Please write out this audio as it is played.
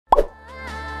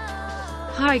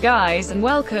Hi guys and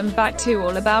welcome back to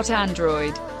All About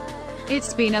Android.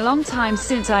 It's been a long time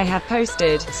since I have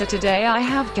posted, so today I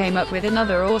have came up with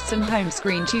another awesome home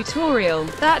screen tutorial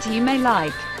that you may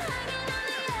like.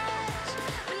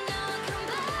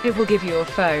 It will give your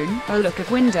phone a look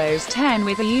of Windows 10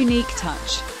 with a unique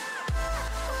touch.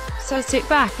 So sit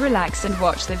back, relax and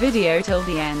watch the video till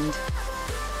the end.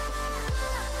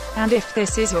 And if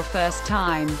this is your first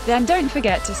time, then don't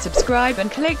forget to subscribe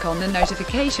and click on the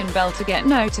notification bell to get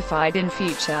notified in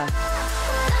future.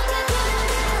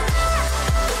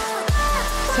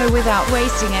 So without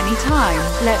wasting any time,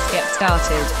 let's get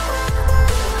started.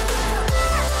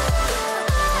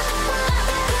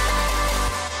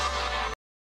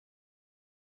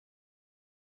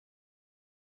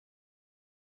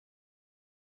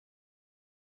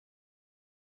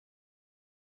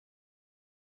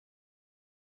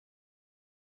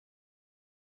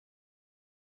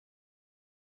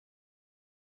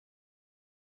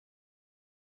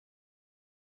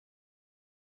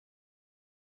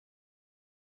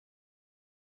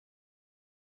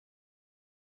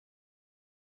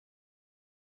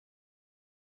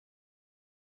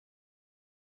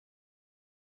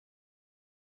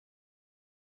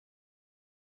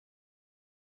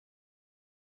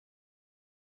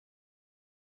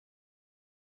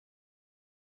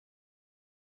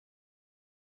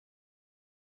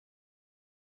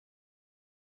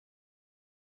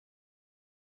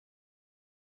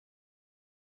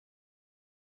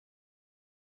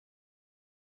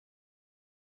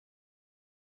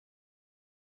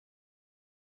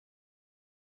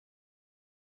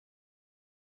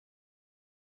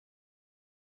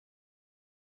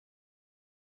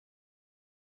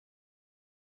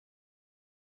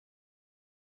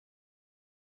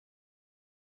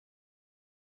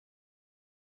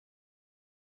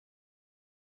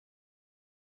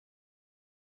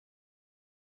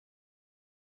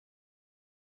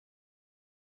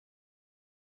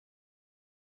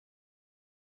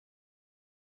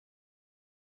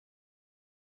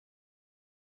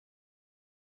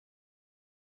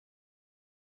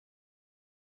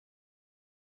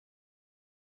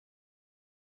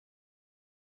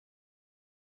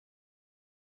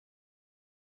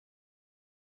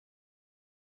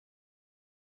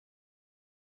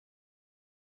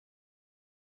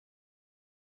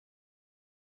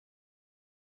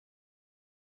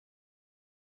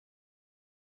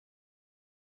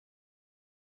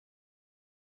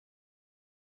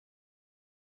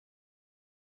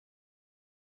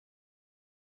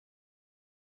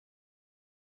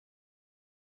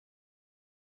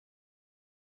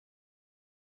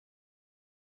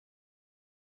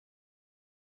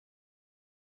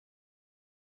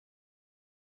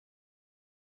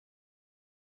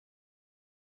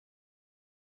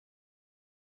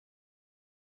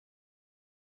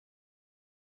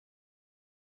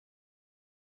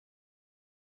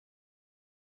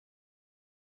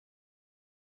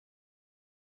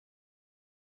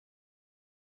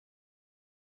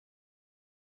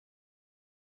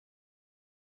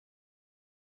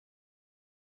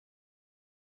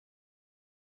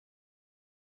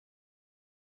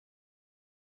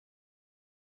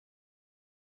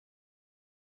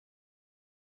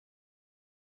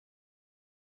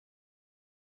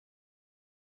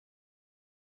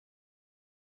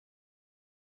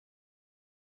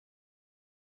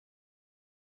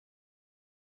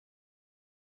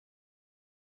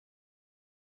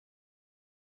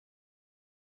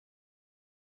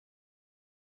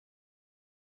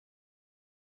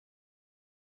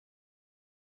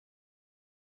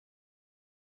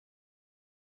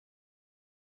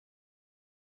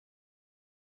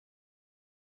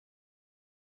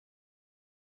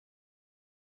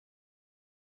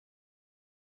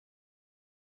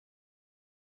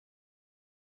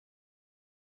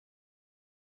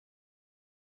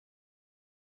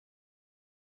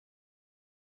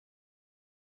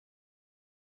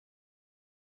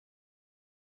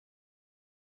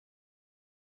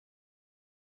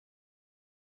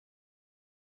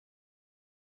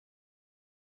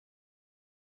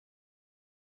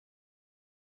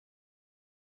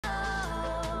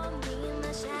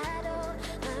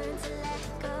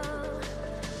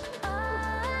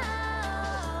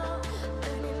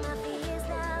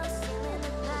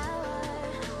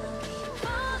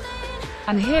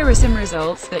 And here are some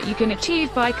results that you can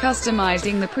achieve by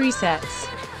customizing the presets.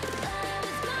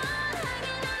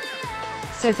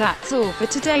 So that's all for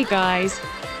today guys.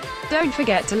 Don't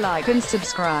forget to like and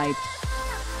subscribe.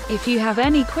 If you have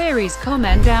any queries,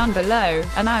 comment down below,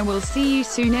 and I will see you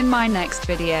soon in my next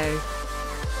video.